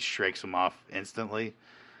 mistakes. He shakes them off instantly.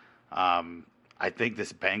 I think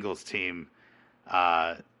this Bengals team,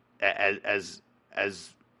 as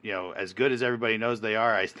you know, as good as everybody knows they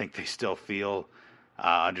are, I think they still feel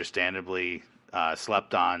understandably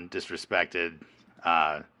slept on, disrespected.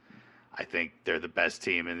 I think they're the best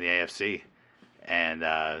team in the AFC, and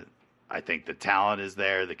I think the talent is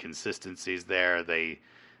there, the consistency is there. They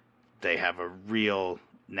have a real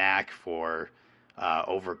knack for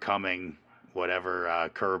overcoming whatever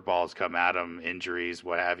curveballs come at them, injuries,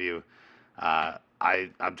 what have you.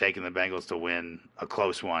 I'm taking the Bengals to win a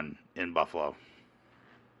close one in Buffalo.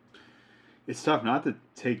 It's tough not to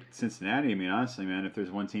take Cincinnati. I mean, honestly, man, if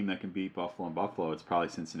there's one team that can beat Buffalo and Buffalo, it's probably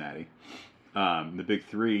Cincinnati. The big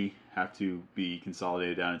three have to be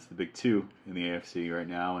consolidated down into the big two in the AFC right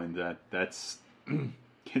now, and that's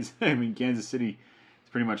I mean, Kansas City has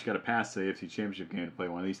pretty much got to pass the AFC Championship game to play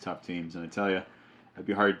one of these tough teams. And I tell you, it'd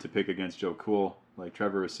be hard to pick against Joe Cool. Like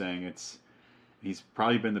Trevor was saying, he's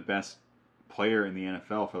probably been the best player in the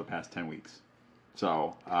NFL for the past 10 weeks.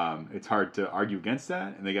 So it's hard to argue against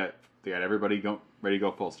that. And they got everybody ready to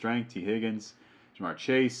go full strength. T. Higgins, Jamar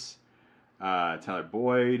Chase, Tyler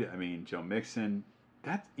Boyd. I mean, Joe Mixon.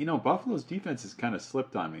 Buffalo's defense has kind of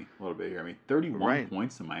slipped on me a little bit here. I mean, 31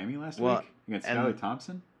 points to Miami last week against Skylar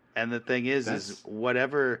Thompson. And the thing is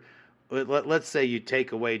whatever. Let's say you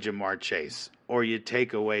take away Jamar Chase or you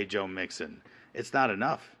take away Joe Mixon, it's not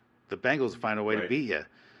enough. The Bengals find a way to beat you.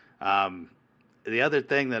 The other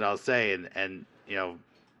thing that I'll say, and you know,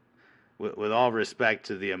 with all respect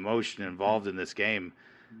to the emotion involved in this game,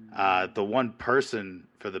 the one person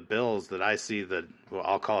for the Bills that I see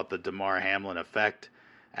I'll call it the Damar Hamlin effect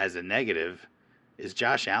as a negative is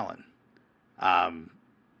Josh Allen.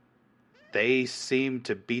 They seem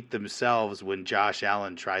to beat themselves when Josh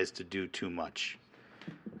Allen tries to do too much.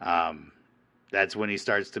 That's when he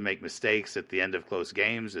starts to make mistakes at the end of close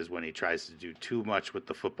games, is when he tries to do too much with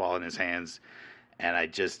the football in his hands. And I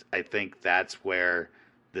think that's where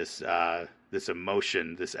this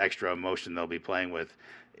emotion, this extra emotion they'll be playing with,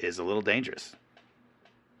 is a little dangerous.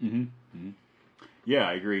 Mm-hmm. Mm-hmm. Yeah,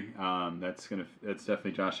 I agree. That's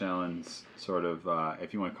definitely Josh Allen's sort of,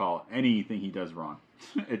 if you want to call it anything he does wrong.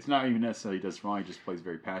 It's not even necessarily he does wrong. He just plays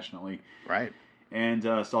very passionately. Right. And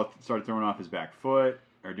started throwing off his back foot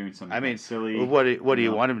or doing something silly. What do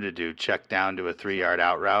you want him to do? Check down to a 3-yard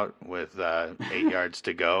out route with 8 yards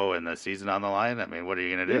to go and the season on the line? I mean, what are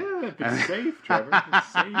you going to do? Yeah, if it's safe, Trevor. If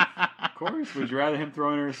it's safe, of course. Would you rather him throw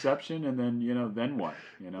an interception and then, then what?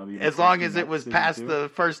 As long as it was past the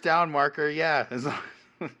first down marker, yeah.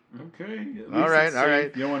 Okay. All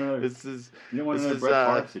right. You don't want another. This is Brett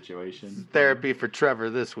Favre situation. Therapy for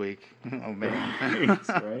Trevor this week. Oh man.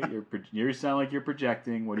 Right. You sound like you're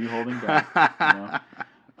projecting. What are you holding back?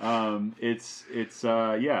 It's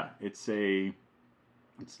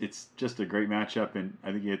just a great matchup, and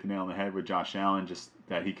I think you hit the nail on the head with Josh Allen. Just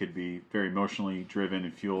that he could be very emotionally driven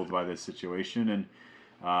and fueled by this situation, and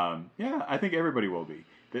I think everybody will be.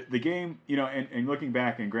 The game, and looking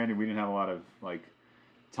back, and granted, we didn't have a lot of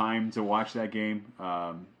time to watch that game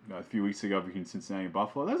a few weeks ago between Cincinnati and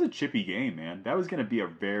Buffalo. That was a chippy game, man. That was going to be a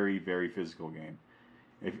very, very physical game,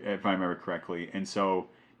 if I remember correctly. And so,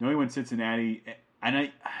 knowing when Cincinnati, and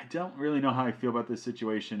I don't really know how I feel about this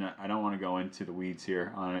situation. I don't want to go into the weeds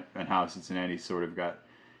here on it and how Cincinnati sort of got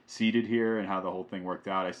seeded here and how the whole thing worked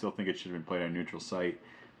out. I still think it should have been played on a neutral site.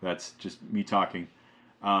 That's just me talking.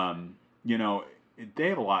 They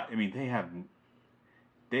have a lot. I mean, they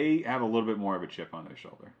have a little bit more of a chip on their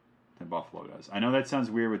shoulder than Buffalo does. I know that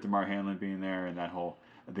sounds weird with Damar Hamlin being there and that whole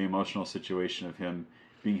the emotional situation of him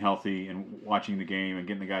being healthy and watching the game and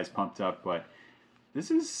getting the guys pumped up, but this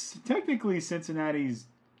is technically Cincinnati's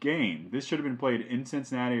game. This should have been played in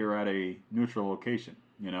Cincinnati or at a neutral location,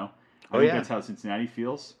 I think that's how Cincinnati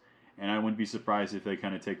feels, and I wouldn't be surprised if they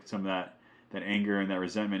kind of take some of that anger and that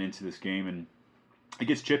resentment into this game, and it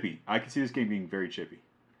gets chippy. I can see this game being very chippy.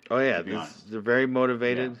 Oh yeah, they're very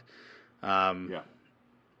motivated. Yeah.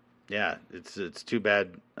 Yeah, it's too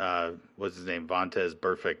bad. What's his name? Vontez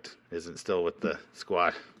Burfict isn't still with the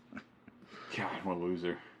squad. God, what a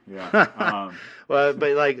loser. Yeah. Well,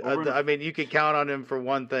 but like, I mean, you could count on him for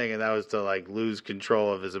one thing, and that was to like lose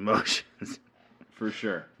control of his emotions. For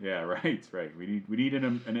sure. Yeah. Right. We need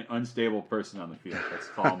an unstable person on the field. Let's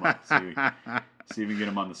call him up. See if we can get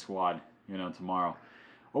him on the squad. Tomorrow.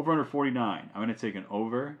 Over under 49. I'm going to take an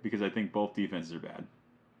over because I think both defenses are bad.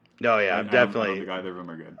 No, yeah, I don't think either of them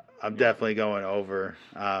are good. I'm definitely going over.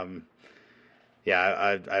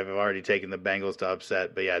 Yeah, I've already taken the Bengals to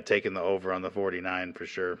upset, but yeah, taking the over on the 49 for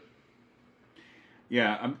sure.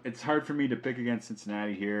 Yeah, it's hard for me to pick against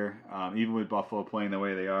Cincinnati here, even with Buffalo playing the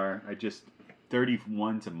way they are.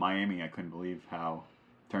 31 to Miami. I couldn't believe how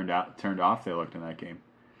turned off they looked in that game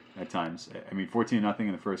at times. I mean, 14-0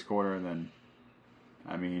 in the first quarter, and then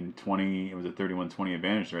 20. It was a 31-20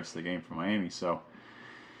 advantage the rest of the game for Miami. So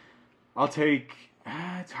I'll take.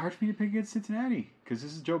 It's hard for me to pick against Cincinnati because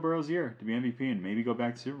this is Joe Burrow's year to be MVP and maybe go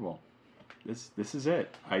back to Super Bowl. This is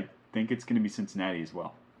it. I think it's going to be Cincinnati as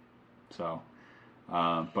well. So,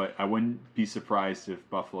 but I wouldn't be surprised if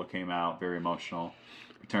Buffalo came out very emotional,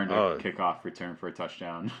 returned a kickoff, return for a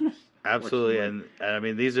touchdown. Absolutely, and I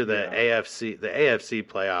mean these are the AFC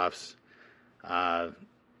playoffs.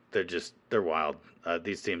 They're wild.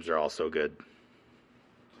 These teams are all so good.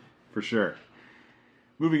 For sure.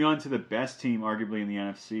 Moving on to the best team, arguably in the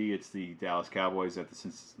NFC, it's the Dallas Cowboys at the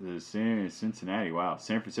Cincinnati. Wow,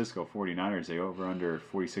 San Francisco 49ers. They over under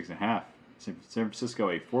 46.5. San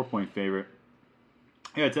Francisco a 4-point favorite.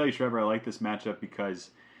 I gotta tell you, Trevor, I like this matchup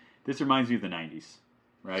because this reminds me of the '90s,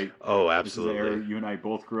 right? Oh, absolutely. This is the era you and I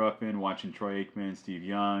both grew up in, watching Troy Aikman, Steve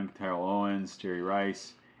Young, Terrell Owens, Jerry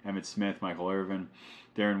Rice, Emmitt Smith, Michael Irvin,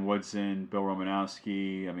 Darren Woodson, Bill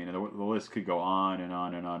Romanowski. I mean, the list could go on and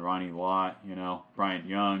on and on. Ronnie Lott, Bryant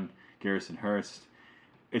Young, Garrison Hurst.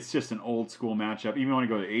 It's just an old school matchup. Even when you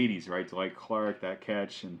go to the 80s, right? Dwight Clark, that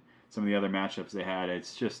catch, and some of the other matchups they had.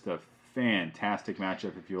 It's just a fantastic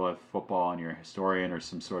matchup if you love football and you're a historian or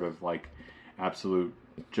some sort of like absolute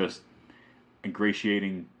just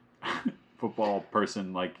ingratiating football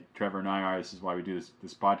person like Trevor and I are. This is why we do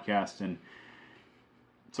this podcast. And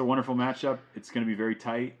it's a wonderful matchup. It's going to be very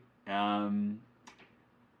tight.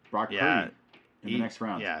 Brock Purdy in the next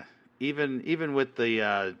round. Yeah, even with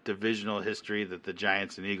the divisional history that the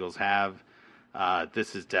Giants and Eagles have,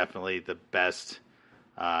 this is definitely the best,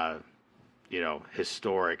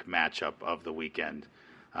 historic matchup of the weekend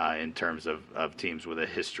in terms of teams with a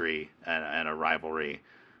history and a rivalry.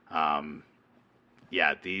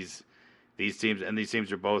 These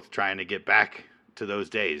teams are both trying to get back to those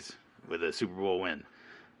days with a Super Bowl win.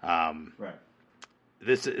 Right.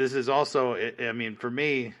 This is also, I mean, for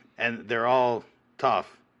me, and they're all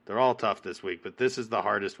tough. They're all tough this week, but this is the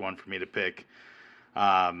hardest one for me to pick.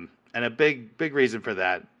 And a big reason for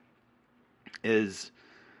that is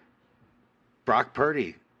Brock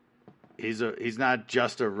Purdy. He's not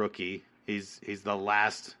just a rookie. He's the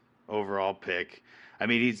last overall pick. I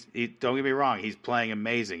mean, don't get me wrong. He's playing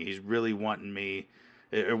amazing. He's really has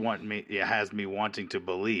me wanting to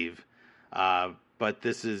believe. But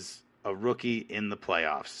this is a rookie in the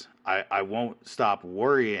playoffs. I won't stop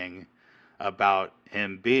worrying about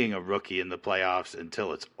him being a rookie in the playoffs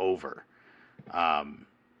until it's over.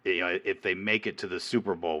 If they make it to the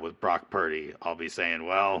Super Bowl with Brock Purdy, I'll be saying,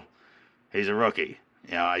 well, he's a rookie.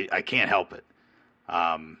 I can't help it.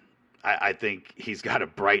 I think he's got a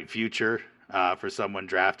bright future for someone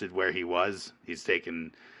drafted where he was. He's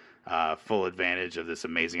taken full advantage of this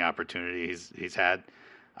amazing opportunity he's had.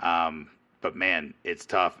 But man, it's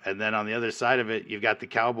tough. And then on the other side of it, you've got the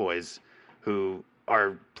Cowboys who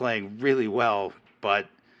are playing really well, but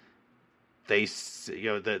their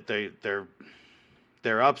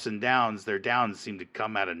ups and downs, their downs seem to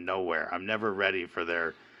come out of nowhere. I'm never ready for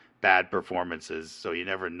their bad performances, so you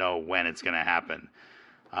never know when it's going to happen.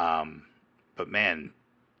 But man,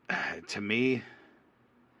 to me,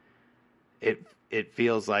 it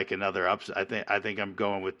feels like another upset. I think I'm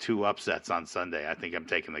going with 2 upsets on Sunday. I think I'm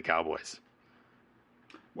taking the Cowboys.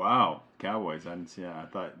 Wow, Cowboys! I didn't see that. I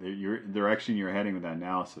thought the direction you're heading with that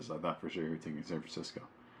analysis. I thought for sure you were taking San Francisco.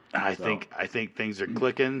 I think things are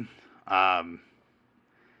clicking.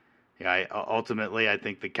 Ultimately, I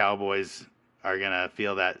think the Cowboys are gonna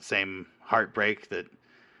feel that same heartbreak that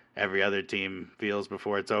every other team feels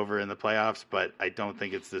before it's over in the playoffs. But I don't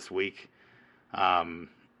think it's this week.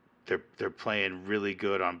 they're playing really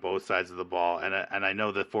good on both sides of the ball, and I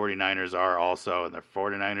know the 49ers are also, and the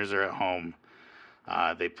 49ers are at home.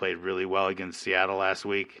 They played really well against Seattle last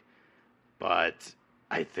week, but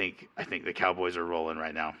I think the Cowboys are rolling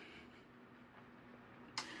right now.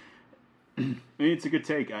 I mean, it's a good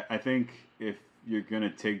take. I think if you're going to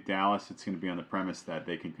take Dallas, it's going to be on the premise that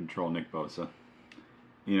they can control Nick Bosa,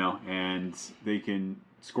 and they can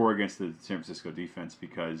score against the San Francisco defense,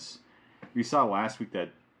 because we saw last week that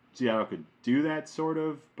Seattle could do that sort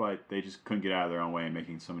of, but they just couldn't get out of their own way and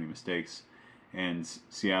making so many mistakes. And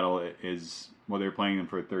Seattle they're playing them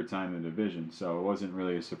for a third time in the division, so it wasn't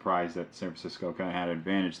really a surprise that San Francisco kind of had an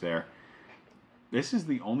advantage there. This is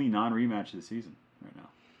the only non-rematch of the season right now.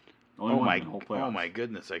 Only one in the whole playoffs. Oh my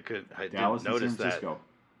goodness! I Dallas didn't notice and San Francisco.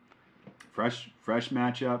 Fresh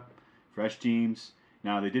matchup, fresh teams.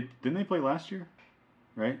 Now didn't they play last year,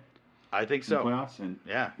 right? I think so. In the playoffs,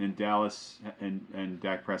 and Dallas and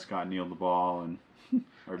Dak Prescott kneiled the ball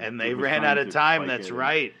and they ran out of time. That's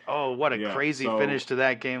right. Oh, what a crazy finish to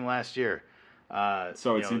that game last year.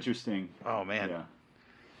 So it's interesting. Oh man.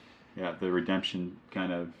 Yeah, the redemption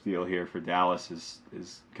kind of deal here for Dallas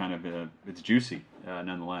is kind of it's juicy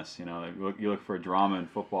nonetheless. You look for a drama in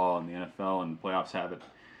football and the NFL, and the playoffs have it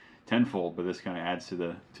tenfold, but this kind of adds to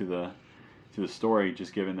the story,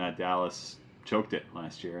 just given that Dallas choked it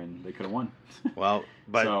last year and they could have won. Well,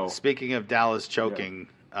 but speaking of Dallas choking,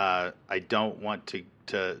 I don't want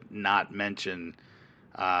to not mention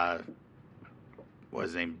what's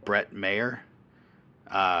his name, Brett Maher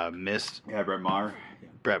missed. Yeah, Brett Maher.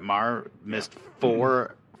 Brett Maher missed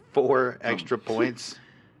four extra points.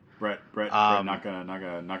 Brett not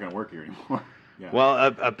gonna work here anymore. Yeah.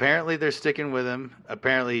 Well, apparently they're sticking with him.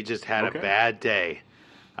 Apparently he just had a bad day,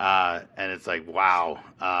 and it's like, wow.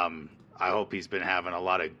 I hope he's been having a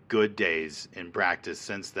lot of good days in practice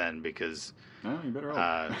since then, because you better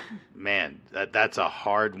hope. Man, that's a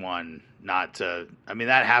hard one not to. I mean,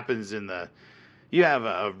 that happens you have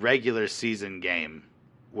a regular season game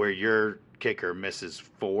where your kicker misses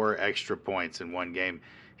 4 extra points in one game.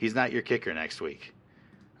 He's not your kicker next week.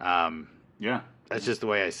 That's just the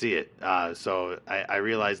way I see it. So I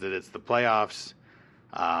realize that it's the playoffs.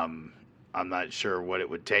 I'm not sure what it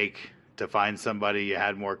would take to find somebody you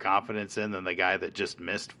had more confidence in than the guy that just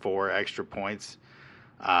missed 4 extra points.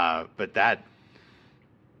 But that,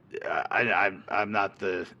 I'm not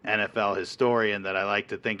the NFL historian that I like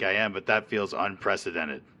to think I am, but that feels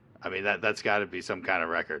unprecedented. I mean, that's got to be some kind of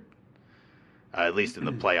record, at least in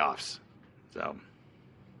the playoffs. So.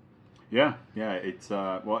 Yeah, it's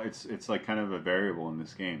it's like kind of a variable in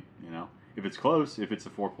this game. If it's close, if it's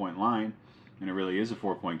a 4-point line, and it really is a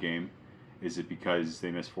 4-point game, is it because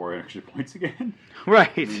they missed 4 extra points again?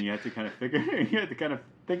 Right. I mean, you have to kind of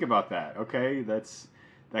think about that. Okay,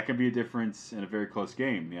 that could be a difference in a very close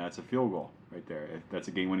game. It's a field goal right there. That's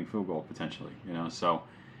a game-winning field goal potentially. So,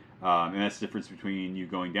 and that's the difference between you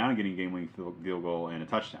going down and getting a game-winning field goal and a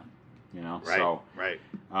touchdown. Right. So right.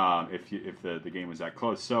 If the game was that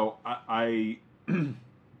close, so I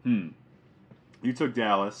you took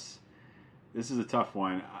Dallas. This is a tough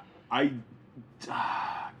one.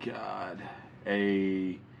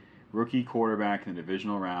 A rookie quarterback in the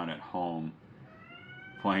divisional round at home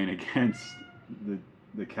playing against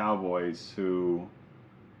the Cowboys, who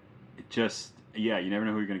just you never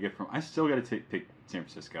know who you're going to get from. I still got to pick San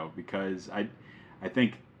Francisco, because I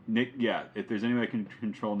think Nick. Yeah, if there's anybody that can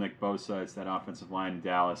control Nick Bosa, it's that offensive line in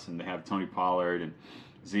Dallas, and they have Tony Pollard and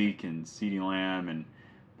Zeke and CeeDee Lamb, and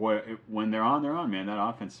boy, when they're on, man. That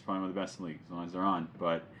offense is probably one of the best in the league as long as they're on,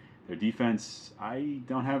 but their defense, I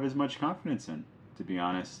don't have as much confidence in, to be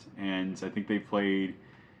honest. And I think they've played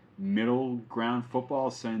middle ground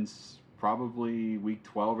football since probably week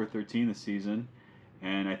 12 or 13 this season.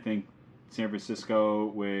 And I think San Francisco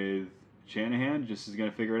with Shanahan just is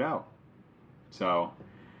going to figure it out. So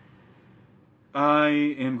I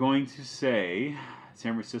am going to say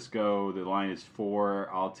San Francisco, the line is 4.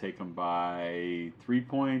 I'll take them by 3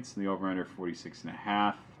 points. The over-under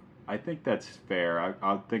 46.5. I think that's fair.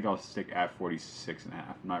 I'll stick at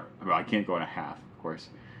 46.5. I can't go at a half, of course.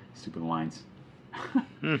 Stupid lines.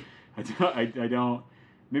 I don't.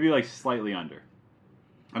 Maybe like slightly under.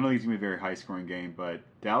 I don't think it's gonna be a very high scoring game, but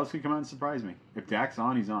Dallas could come out and surprise me. If Dak's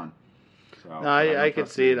on, he's on. So no, I could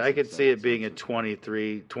see it. I could see it being a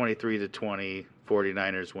 23 to 20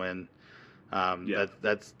 49ers win.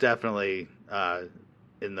 That's definitely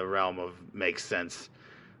in the realm of makes sense.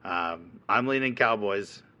 I'm leaning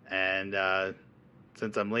Cowboys. And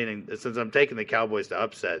since I'm taking the Cowboys to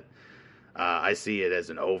upset, I see it as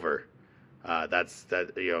an over.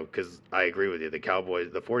 Because I agree with you. The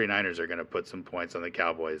 49ers are going to put some points on the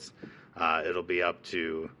Cowboys. It'll be up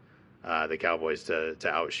to the Cowboys to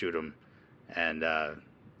outshoot them. And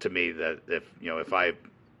to me, that if I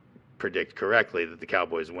predict correctly that the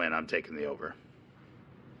Cowboys win, I'm taking the over.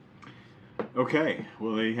 Okay,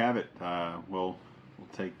 well, there you have it. We'll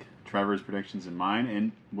take Trevor's predictions and mine.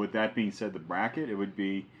 And with that being said, the bracket, it would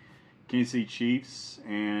be Kansas City Chiefs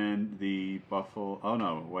and the Buffalo. Oh,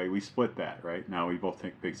 no, wait, we split that, right? No, we both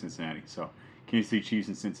pick Cincinnati. So Kansas City Chiefs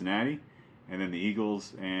and Cincinnati, and then the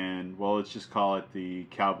Eagles, and, well, let's just call it the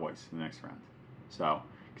Cowboys in the next round. So,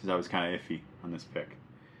 because I was kind of iffy on this pick.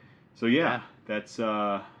 So, yeah. That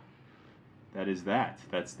is that.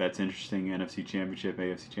 That's interesting NFC Championship,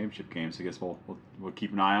 AFC Championship games. I guess we'll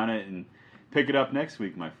keep an eye on it and pick it up next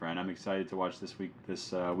week, my friend. I'm excited to watch this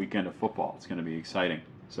weekend of football. It's going to be exciting.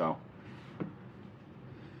 So,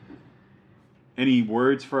 any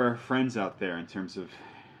words for our friends out there in terms of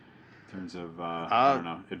I don't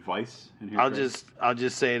know, advice in here? I'll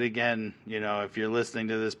just say it again. If you're listening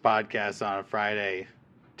to this podcast on a Friday,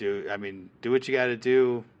 do what you got to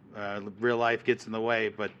do. Real life gets in the way,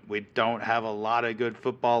 but we don't have a lot of good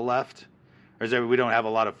football left. We don't have a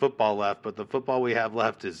lot of football left, but the football we have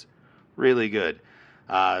left is really good.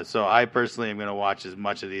 So I personally am going to watch as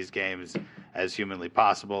much of these games as humanly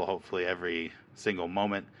possible, hopefully every single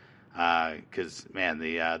moment, because, man,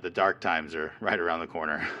 the dark times are right around the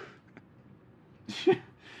corner.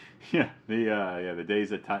 Yeah, the days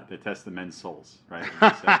that test the men's souls,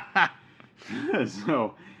 right?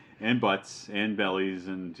 So, and butts and bellies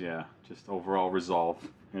and just overall resolve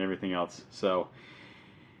and everything else. So,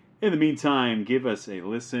 in the meantime, give us a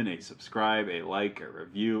listen, a subscribe, a like, a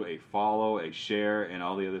review, a follow, a share, and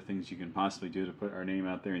all the other things you can possibly do to put our name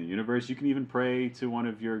out there in the universe. You can even pray to one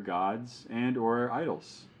of your gods and or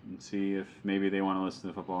idols and see if maybe they want to listen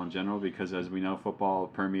to football in general, because as we know, football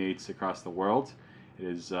permeates across the world. It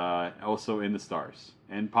is also in the stars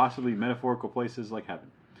and possibly metaphorical places like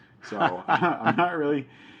heaven. So I'm not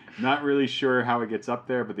really sure how it gets up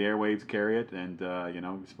there, but the airwaves carry it, and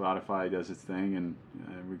Spotify does its thing, and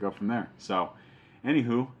we go from there. So,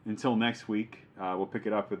 anywho, until next week, we'll pick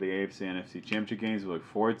it up with the AFC and NFC Championship games. We look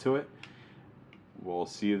forward to it. We'll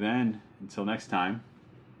see you then. Until next time,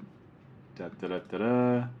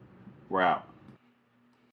 we're out.